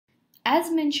As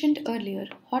mentioned earlier,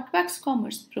 HotWax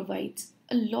Commerce provides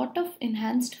a lot of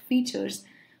enhanced features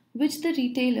which the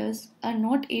retailers are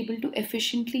not able to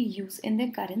efficiently use in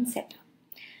their current setup.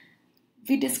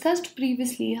 We discussed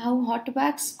previously how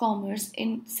HotWax Commerce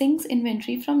syncs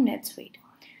inventory from Netsuite.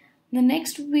 The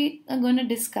next we are going to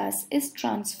discuss is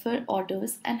transfer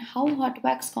orders and how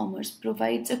HotWax Commerce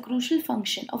provides a crucial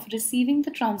function of receiving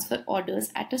the transfer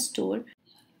orders at a store.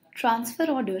 Transfer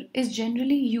order is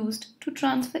generally used to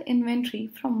transfer inventory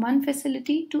from one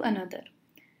facility to another.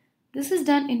 This is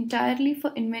done entirely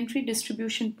for inventory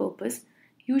distribution purpose,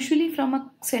 usually from a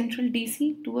central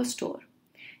DC to a store.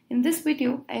 In this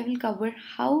video, I will cover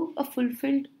how a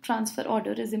fulfilled transfer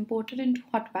order is imported into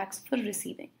HotWax for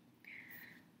receiving.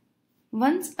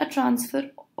 Once a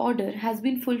transfer order has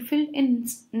been fulfilled in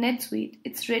Netsuite,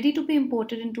 it's ready to be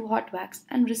imported into HotWax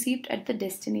and received at the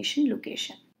destination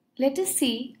location. Let us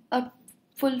see a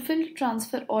fulfilled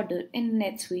transfer order in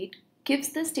Netsuite gives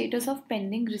the status of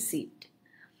pending receipt.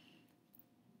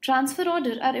 Transfer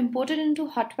orders are imported into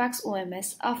HotWax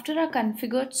OMS after a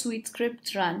configured suite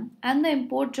scripts run and the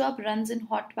import job runs in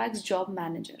HotWax Job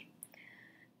Manager.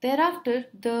 Thereafter,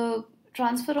 the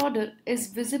transfer order is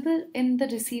visible in the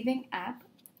receiving app.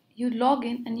 You log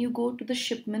in and you go to the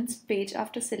shipments page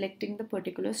after selecting the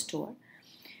particular store.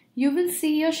 You will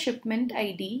see your shipment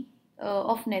ID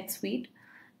of Netsuite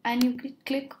and you can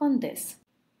click on this.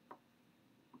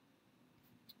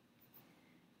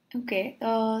 Okay,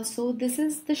 so this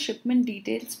is the shipment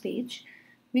details page.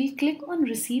 We'll click on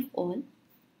receive all.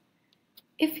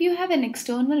 If you have an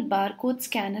external barcode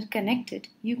scanner connected,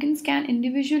 you can scan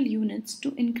individual units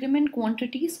to increment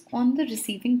quantities on the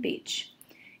receiving page.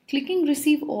 Clicking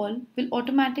receive all will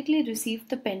automatically receive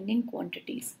the pending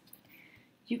quantities.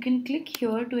 You can click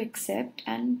here to accept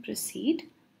and proceed.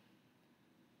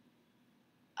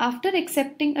 After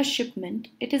accepting a shipment,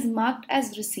 it is marked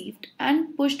as received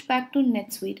and pushed back to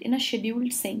Netsuite in a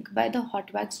scheduled sync by the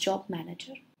HotWax Job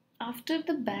Manager. After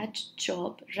the batch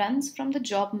job runs from the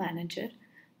Job Manager,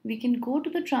 we can go to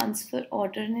the transfer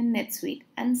order in Netsuite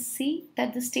and see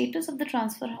that the status of the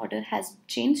transfer order has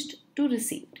changed to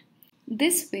received.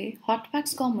 This way,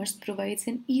 HotWax Commerce provides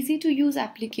an easy-to-use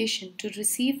application to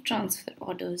receive transfer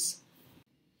orders.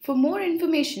 For more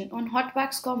information on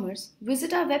HotWax Commerce,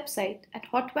 visit our website at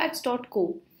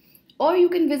hotwax.co or you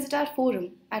can visit our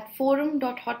forum at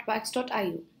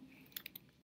forum.hotwax.io.